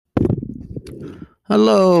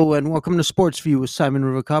Hello and welcome to Sportsview with Simon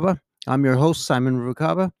Ruvalcaba. I'm your host, Simon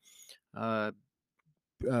Ruvalcaba. Uh,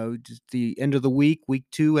 just the end of the week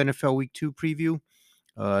 2, NFL Week 2 preview.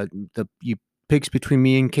 The picks between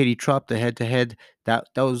me and Katie Trop, the head-to-head,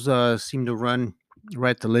 those seem to run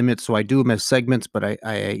right at the limit. So I do them as segments, but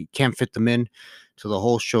I can't fit them in to the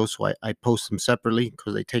whole show. So I post them separately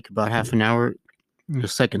because they take about half an hour. The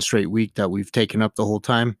second straight week that we've taken up the whole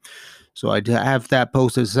time. So I have that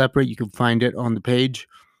posted separate. You can find it on the page.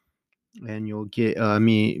 And you'll get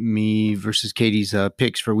me versus Katie's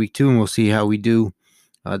picks for week 2, and we'll see how we do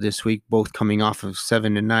this week. Both coming off of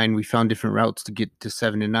 7-9, we found different routes to get to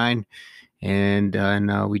 7-9,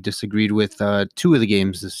 and we disagreed with 2 of the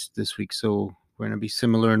games this week. So we're going to be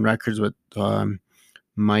similar in records, but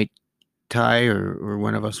might tie or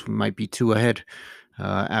one of us might be 2 ahead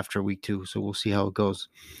after week 2. So we'll see how it goes.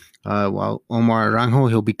 While Omar Aranjo,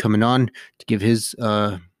 he'll be coming on to give his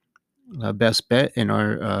best bet in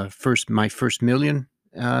our my first million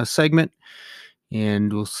segment,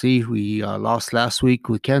 and we'll see. We lost last week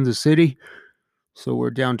with Kansas City, so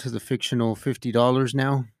we're down to the fictional $50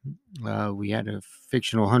 now. We had a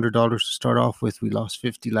fictional $100 to start off with. We lost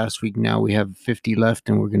 50 last week. Now we have 50 left,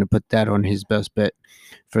 and we're going to put that on his best bet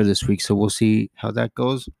for this week. So we'll see how that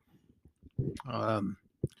goes.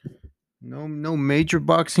 No major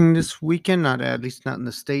boxing this weekend, not at least not in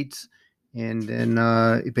the States. And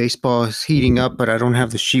then baseball is heating up, but I don't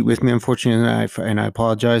have the sheet with me, unfortunately, and I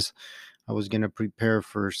apologize. I was going to prepare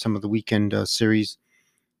for some of the weekend series,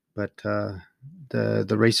 but the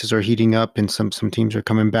races are heating up, and some teams are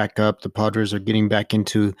coming back up. The Padres are getting back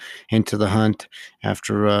into the hunt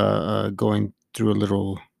after going through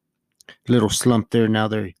a little slump there. Now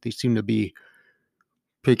they seem to be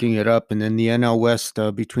picking it up. And then the NL West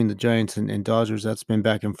between the Giants and Dodgers, that's been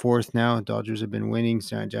back and forth now. Dodgers have been winning,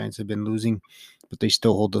 Giants have been losing, but they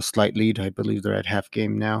still hold a slight lead. I believe they're at half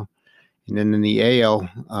game now. And then in the AL,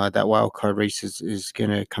 that wild card race is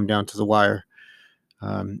going to come down to the wire.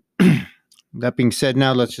 That being said,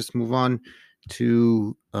 now let's just move on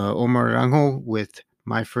to Omar Aranjo with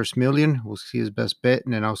my first million. We'll see his best bet,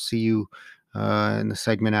 and then I'll see you in the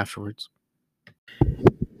segment afterwards.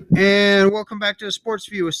 And welcome back to the Sports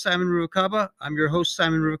View with Simon Ruvalcaba. I'm your host,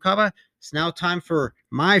 Simon Ruvalcaba. It's now time for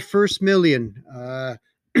my first million.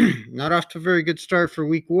 Not off to a very good start for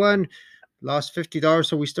week 1. Lost $50,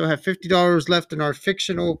 so we still have $50 left in our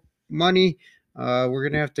fictional money. We're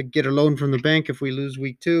going to have to get a loan from the bank if we lose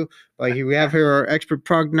week 2. But here we have our expert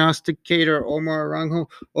prognosticator, Omar Aranjo.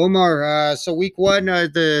 Omar, so week 1,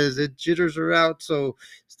 the jitters are out, so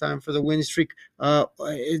it's time for the win streak.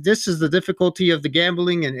 This is the difficulty of the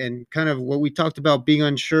gambling and kind of what we talked about being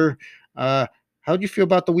unsure. How do you feel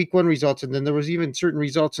about the week 1 results? And then there was even certain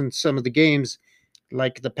results in some of the games,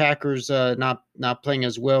 like the Packers not playing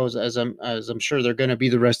as well as I'm sure they're going to be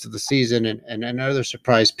the rest of the season, and other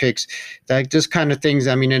surprise picks, that just kind of things.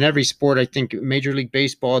 I mean, in every sport, I think Major League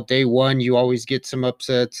Baseball, day 1, you always get some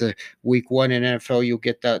upsets. Week 1 in NFL, you'll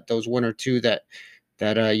get those 1 or 2 that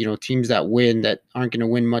teams that win that aren't going to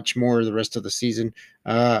win much more the rest of the season.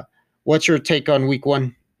 What's your take on week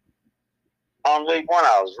 1? On week 1,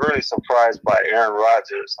 I was really surprised by Aaron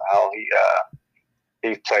Rodgers, how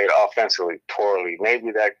he played offensively poorly.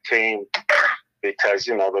 Maybe that came because,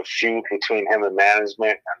 the feud between him and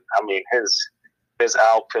management. I mean, his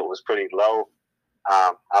output was pretty low.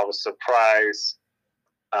 I was surprised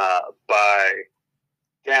by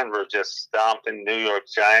Denver just stomping New York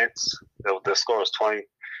Giants. The score was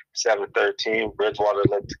 27-13. Bridgewater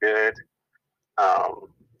looked good.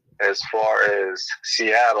 As far as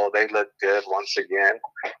Seattle, they looked good once again.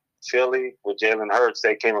 Philly, with Jalen Hurts,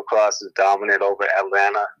 they came across as dominant over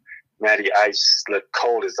Atlanta. Matty Ice looked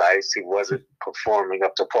cold as ice. He wasn't performing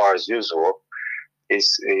up to par as usual.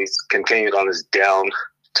 He's continued on his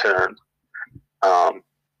downturn. And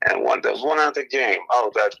there was one other game.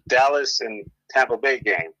 Oh, the Dallas and Tampa Bay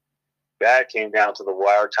game. That came down to the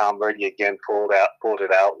wire. Tom Brady again pulled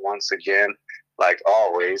it out once again, like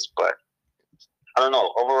always. But I don't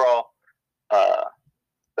know. Overall,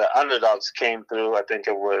 the underdogs came through. I think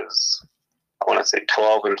it was, I want to say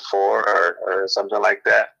 12-4 or something like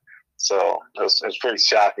that. So it was pretty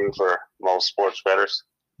shocking for most sports bettors.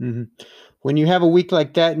 Mm-hmm. When you have a week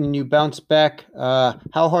like that and you bounce back, how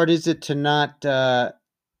hard is it to not to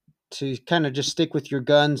kind of just stick with your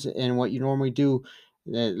guns and what you normally do?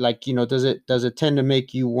 Does it tend to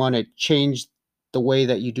make you want to change the way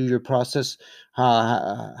that you do your process?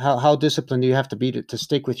 How disciplined do you have to be to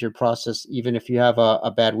stick with your process even if you have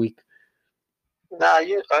a bad week? No,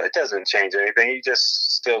 it doesn't change anything. You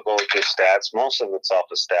just still go with your stats. Most of it's off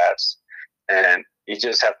the stats, and you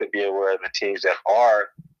just have to be aware of the teams that are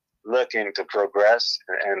looking to progress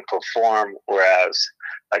and perform. Whereas,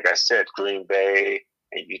 like I said, Green Bay,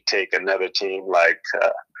 and you take another team like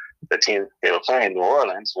the team they were playing, New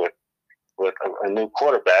Orleans, with a new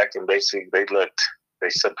quarterback, and basically they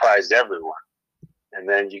surprised everyone. And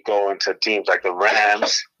then you go into teams like the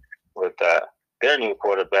Rams with their new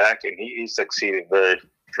quarterback, and he succeeded very,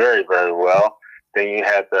 very, very well. Then you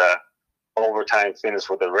had the overtime finish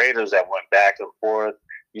with the Raiders that went back and forth.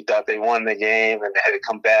 You thought they won the game, and they had to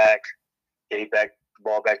come back, gave back the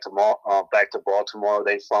ball back to Baltimore.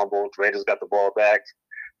 They fumbled. Raiders got the ball back,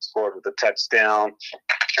 scored with a touchdown.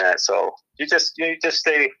 And so you just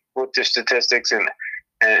stay with the statistics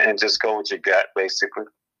and just go with your gut, basically.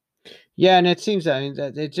 Yeah, and it seems that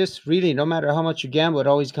it just really, no matter how much you gamble, it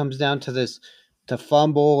always comes down to to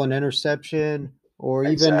fumble and interception, or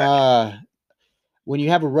even Exactly. when you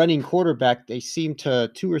have a running quarterback, they seem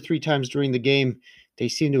to 2 or 3 times during the game, they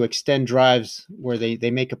seem to extend drives where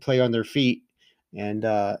they make a play on their feet, and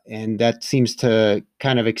that seems to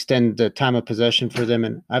kind of extend the time of possession for them.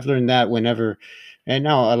 And I've learned that whenever, and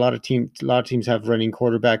now a lot of teams have running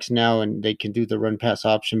quarterbacks now, and they can do the run pass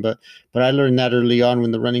option. But I learned that early on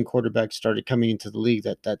when the running quarterbacks started coming into the league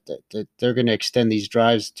that they're going to extend these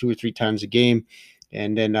drives 2 or 3 times a game,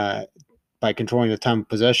 and then by controlling the time of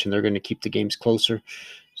possession, they're going to keep the games closer.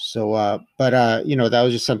 So, that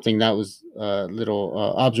was just something that was a little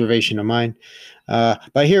observation of mine.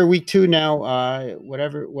 But here, week 2 now,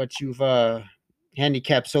 what you've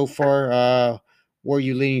handicapped so far, where are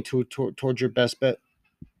you leaning towards your best bet?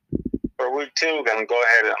 For week 2, we're going to go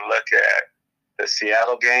ahead and look at the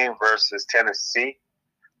Seattle game versus Tennessee.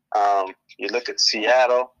 You look at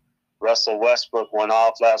Seattle. Russell Westbrook went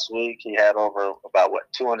off last week. He had over about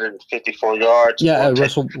 254 yards. Yeah,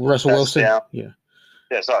 Russell Wilson.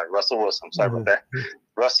 Yeah, sorry, Russell Wilson. Sorry about that.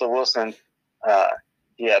 Russell Wilson.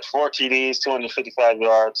 He had 4 TDs, 255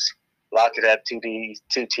 yards. Lockett had 2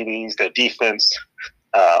 TDs. Their defense,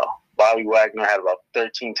 Bobby Wagner had about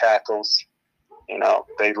 13 tackles.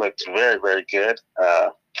 They looked very, very good.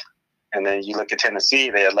 And then you look at Tennessee,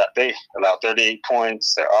 they allowed 38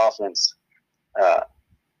 points. Their offense,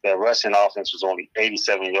 their rushing offense was only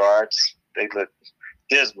 87 yards. They looked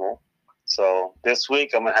dismal. So this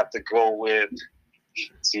week I'm going to have to go with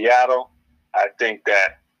Seattle. I think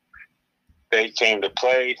that they came to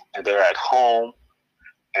play and they're at home.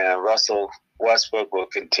 And Russell Westbrook will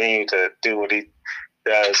continue to do what he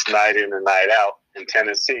does night in and night out. In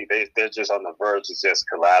Tennessee, they're just on the verge of just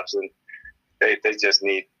collapsing. They just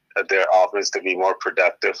need their offense to be more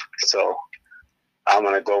productive. So I'm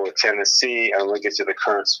going to go with Tennessee. I'm going to get you the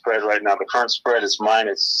current spread right now. The current spread is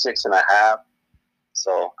 -6.5.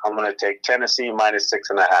 So I'm going to take Tennessee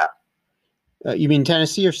 -6.5. You mean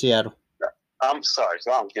Tennessee or Seattle? I'm sorry.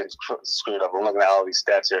 So I'm getting screwed up. I'm looking at all these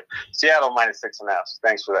stats here. Seattle -6.5.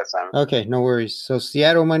 Thanks for that, Simon. Okay, no worries. So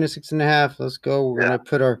Seattle -6.5. Let's go. We're going to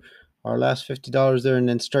put our last $50 there and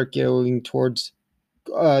then start going towards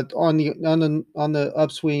on the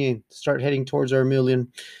upswing and start heading towards our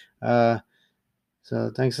million.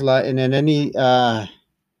 So thanks a lot. And then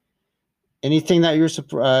anything that you're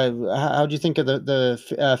surprised? How do you think of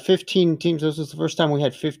the 15 teams? This was the first time we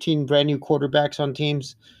had 15 brand new quarterbacks on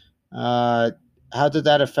teams. How did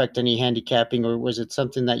that affect any handicapping, or was it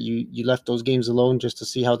something that you left those games alone just to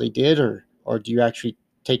see how they did, or do you actually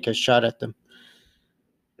take a shot at them?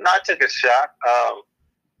 No, I took a shot.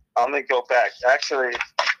 Let me go back. Actually,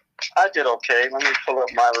 I did okay. Let me pull up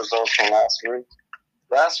my results from last week.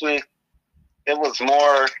 Last week, it was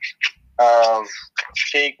more of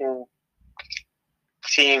taking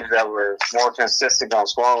teams that were more consistent on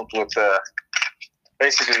scoring with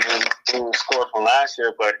basically who scored from last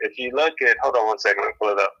year. But if you look at, hold on one second, let me pull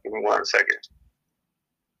it up. Give me 1 second.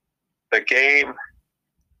 The game,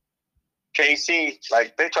 KC,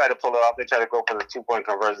 like they tried to pull it off. They tried to go for the 2-point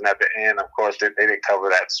conversion at the end. Of course, they didn't cover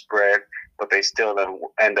that spread, but they still didn't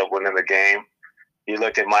end up winning the game. You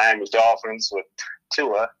look at Miami Dolphins with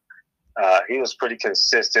Tua. He was pretty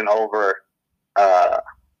consistent over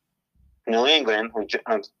New England, which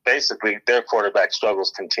basically their quarterback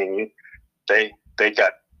struggles continued. They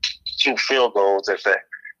got 2 field goals at the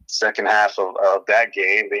second half of that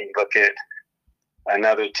game. Then you look at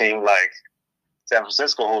another team like San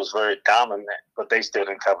Francisco, who was very dominant, but they still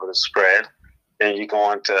didn't cover the spread. Then you go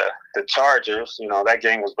on to the Chargers. That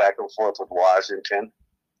game was back and forth with Washington.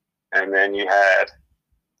 And then you had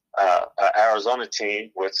an Arizona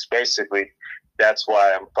team, which basically that's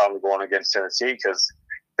why I'm probably going against Tennessee, because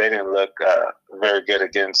they didn't look very good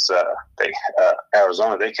against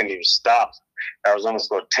Arizona. They couldn't even stop. Arizona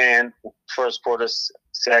scored 10 first quarter,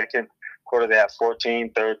 second quarter they had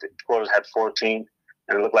 14, third quarter had 14,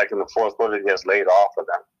 and it looked like in the fourth quarter they just laid off of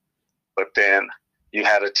them. But then you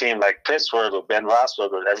had a team like Pittsburgh with Ben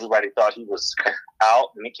Roethlisberger. Everybody thought he was out,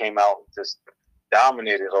 and he came out and just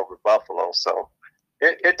dominated over Buffalo. So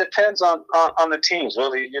it depends on the teams,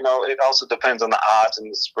 really. It also depends on the odds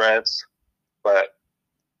and the spreads. But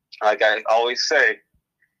like I always say,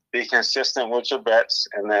 be consistent with your bets,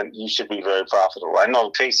 and then you should be very profitable. I know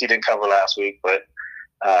Casey didn't cover last week, but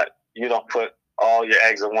you don't put all your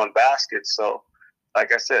eggs in one basket. So,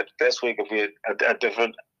 like I said, this week will be a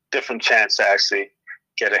different chance to actually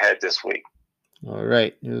get ahead this week. All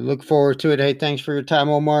right. Look forward to it. Hey, thanks for your time,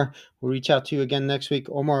 Omar. We'll reach out to you again next week.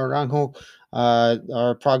 Omar Aranjo,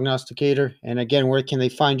 our prognosticator. And again, where can they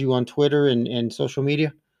find you on Twitter and social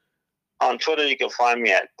media? On Twitter, you can find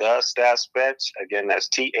me at The Stats Bets. Again, that's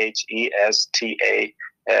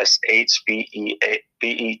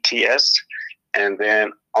TheStasBets. And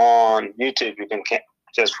then on YouTube, you can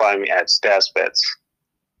just find me at Stats Bets.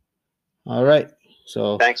 All right.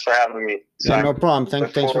 So thanks for having me. Yeah, no problem.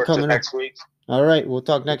 Thanks for coming next week. All right. We'll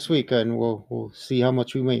talk next week, and we'll see how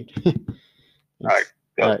much we made. All right.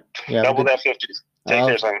 All right. Yeah. Double that 50. Take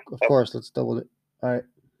care, Simon. Of course. Let's double it. All right.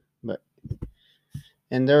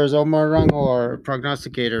 And there's Omar Rango, our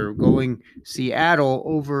prognosticator, going Seattle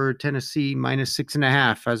over Tennessee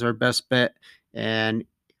 -6.5 as our best bet, and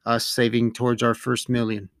us saving towards our first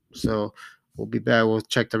million. So we'll be back. We'll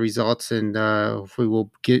check the results, and we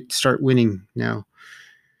will start winning now.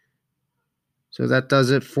 So that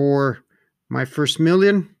does it for my first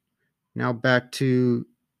million. Now back to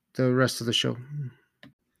the rest of the show.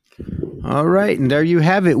 All right, and there you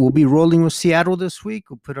have it. We'll be rolling with Seattle this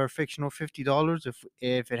week. We'll put our fictional $50.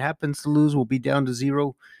 If it happens to lose, we'll be down to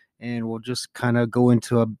zero, and we'll just kind of go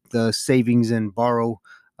into the savings and borrow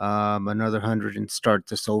another 100 and start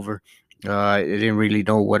this over. I didn't really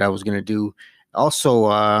know what I was going to do. Also,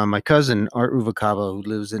 my cousin, Art Ruvalcaba, who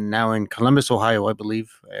lives now in Columbus, Ohio, I believe.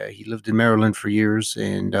 He lived in Maryland for years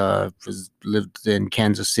and lived in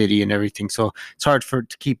Kansas City and everything. So it's hard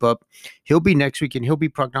to keep up. He'll be next week, and he'll be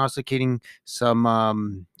prognosticating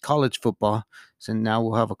some college football. So now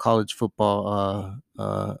we'll have a college football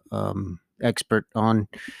expert on,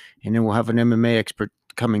 and then we'll have an MMA expert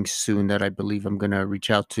coming soon that I believe I'm going to reach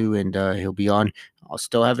out to, and he'll be on. I'll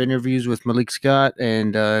still have interviews with Malik Scott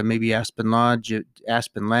and maybe Aspen Ladd,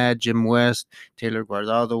 Jim West, Taylor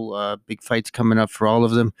Guardado. Big fights coming up for all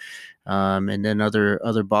of them, and then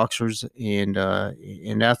other boxers and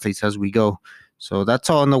athletes as we go. So that's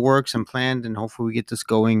all in the works and planned, and hopefully we get this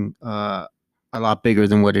going a lot bigger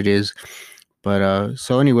than what it is. But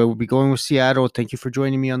so anyway, we'll be going with Seattle. Thank you for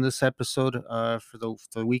joining me on this episode for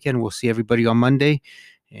the weekend. We'll see everybody on Monday,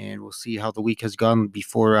 and we'll see how the week has gone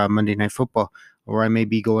before Monday Night Football, or I may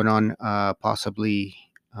be going on possibly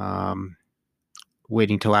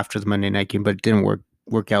waiting till after the Monday night game, but it didn't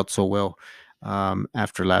work out so well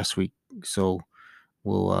after last week. So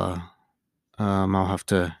we'll I'll have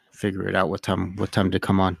to figure it out what time to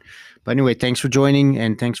come on. But anyway, thanks for joining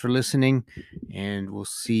and thanks for listening, and we'll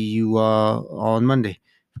see you all on Monday.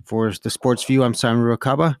 For the Sportsview, I'm Simon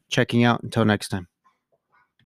Ruvalcaba, checking out. Until next time.